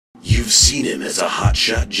You've seen him as a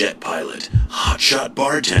hotshot jet pilot, hotshot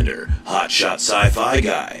bartender, hotshot sci-fi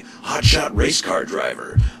guy, hotshot race car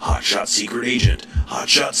driver, hotshot secret agent,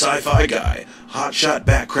 hotshot sci-fi guy, hotshot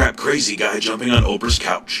batcrap crazy guy jumping on Oprah's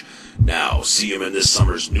couch. Now see him in this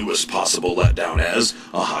summer's newest possible letdown as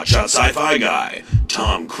a hotshot sci-fi guy,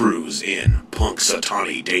 Tom Cruise in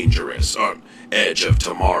Punxsutawney Dangerous, Edge of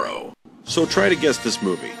Tomorrow. So try to guess this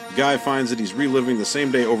movie. Guy finds that he's reliving the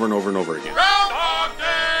same day over and over and over again. Groundhog Day!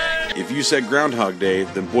 If you said Groundhog Day,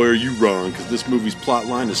 then boy are you wrong, because this movie's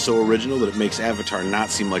plotline is so original that it makes Avatar not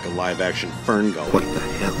seem like a live-action Fern Gully. What the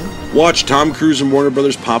hell? Watch Tom Cruise and Warner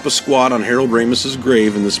Brothers pop a squat on Harold Ramis's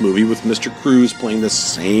grave in this movie with Mr. Cruise playing the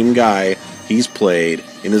same guy he's played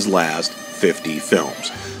in his last 50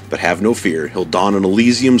 films. But have no fear, he'll don an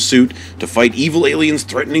Elysium suit to fight evil aliens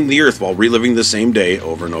threatening the Earth while reliving the same day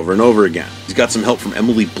over and over and over again. He's got some help from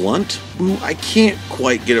Emily Blunt, who I can't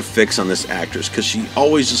quite get a fix on this actress because she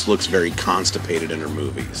always just looks very constipated in her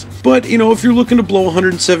movies. But, you know, if you're looking to blow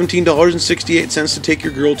 $117.68 to take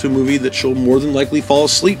your girl to a movie that she'll more than likely fall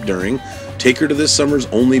asleep during, take her to this summer's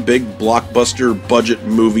only big blockbuster budget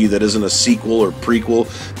movie that isn't a sequel or prequel,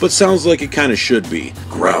 but sounds like it kind of should be.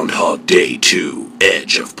 Groundhog Day 2.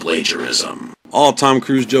 Edge of Plagiarism. All Tom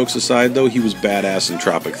Cruise jokes aside, though, he was badass in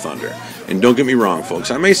Tropic Thunder. And don't get me wrong,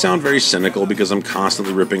 folks, I may sound very cynical because I'm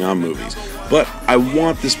constantly ripping on movies, but I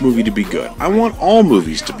want this movie to be good. I want all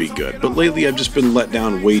movies to be good, but lately I've just been let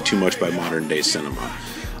down way too much by modern day cinema.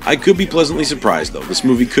 I could be pleasantly surprised, though. This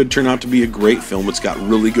movie could turn out to be a great film. It's got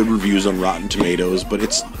really good reviews on Rotten Tomatoes, but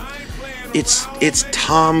it's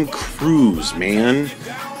Tom Cruise, man.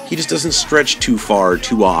 He just doesn't stretch too far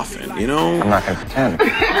too often, you know? I'm not gonna pretend.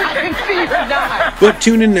 But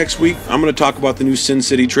tune in next week. I'm going to talk about the new Sin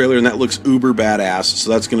City trailer, and that looks uber badass,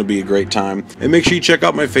 so that's going to be a great time. And make sure you check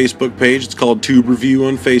out my Facebook page. It's called Tube Review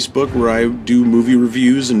on Facebook, where I do movie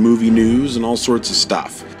reviews and movie news and all sorts of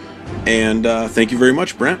stuff. And thank you very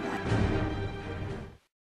much, Brent.